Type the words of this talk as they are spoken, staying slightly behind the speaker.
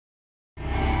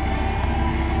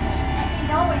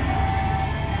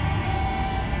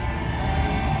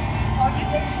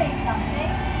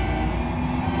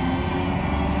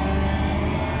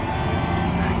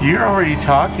You're already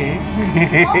talking. Oh my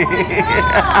gosh.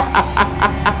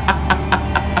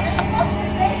 You're supposed to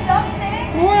say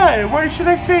something. Why? Why should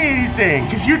I say anything?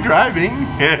 Because you're driving.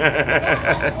 Yeah,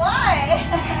 that's why.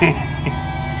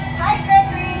 Hi,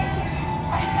 Gregory.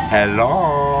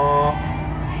 Hello.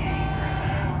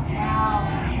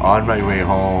 Wow. On my way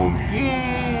home.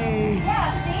 Yay.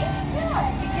 Yeah, see?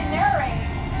 Yeah, you can narrate.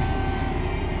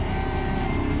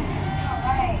 All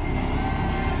right.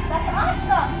 That's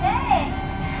awesome. Thanks.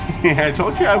 I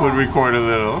told you I would record a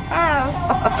little. Wow.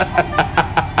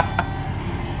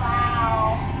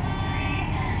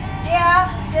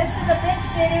 Yeah, this is a big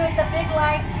city with the big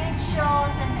lights, big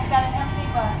shows, and we got an empty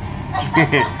bus.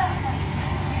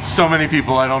 So many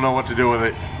people, I don't know what to do with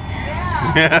it.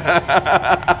 Yeah.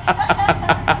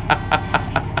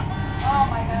 Oh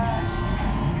my gosh.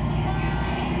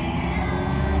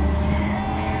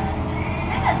 It's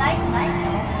been a nice night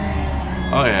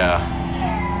though. Oh yeah.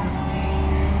 Yeah.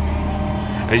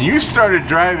 And you started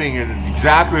driving at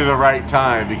exactly the right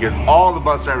time because all the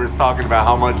bus drivers talking about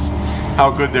how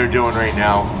good they're doing right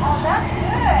now. Oh, that's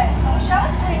good.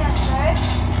 Michelle's doing us good.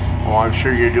 Well, I'm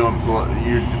sure you're doing a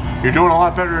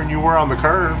lot better than you were on the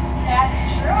curb.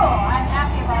 That's true. I'm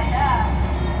happy about that.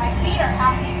 My feet are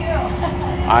happy too.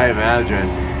 I imagine.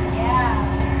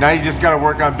 Yeah. Now you just got to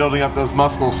work on building up those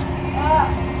muscles. Slowly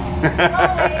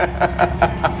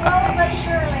but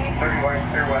surely. 31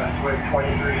 clear west with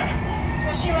 23.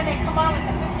 Especially when they come on with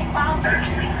the 50-pounders.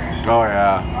 Oh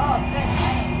yeah. Oh, good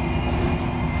night.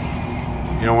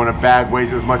 You know when a bag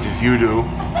weighs as much as you do.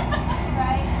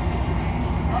 Right?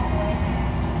 Oh boy.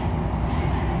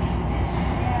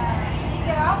 Yeah. So you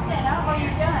get off then, huh? Or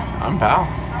you're done? I'm pal.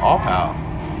 All pal.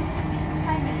 What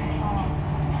time is it home?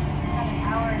 About an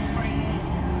hour and 40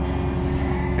 minutes.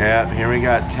 Yeah, here we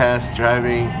got Tess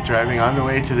driving on the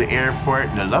way to the airport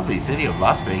in the lovely city of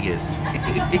Las Vegas.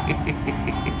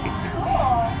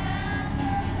 Cool.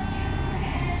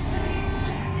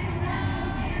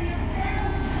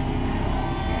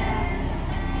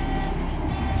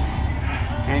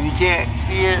 And you can't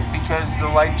see it because the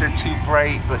lights are too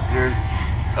bright, but they're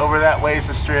over that way is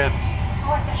the strip.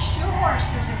 Oh, at the shoe horse,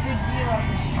 there's a good view of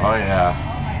the strip. Oh yeah.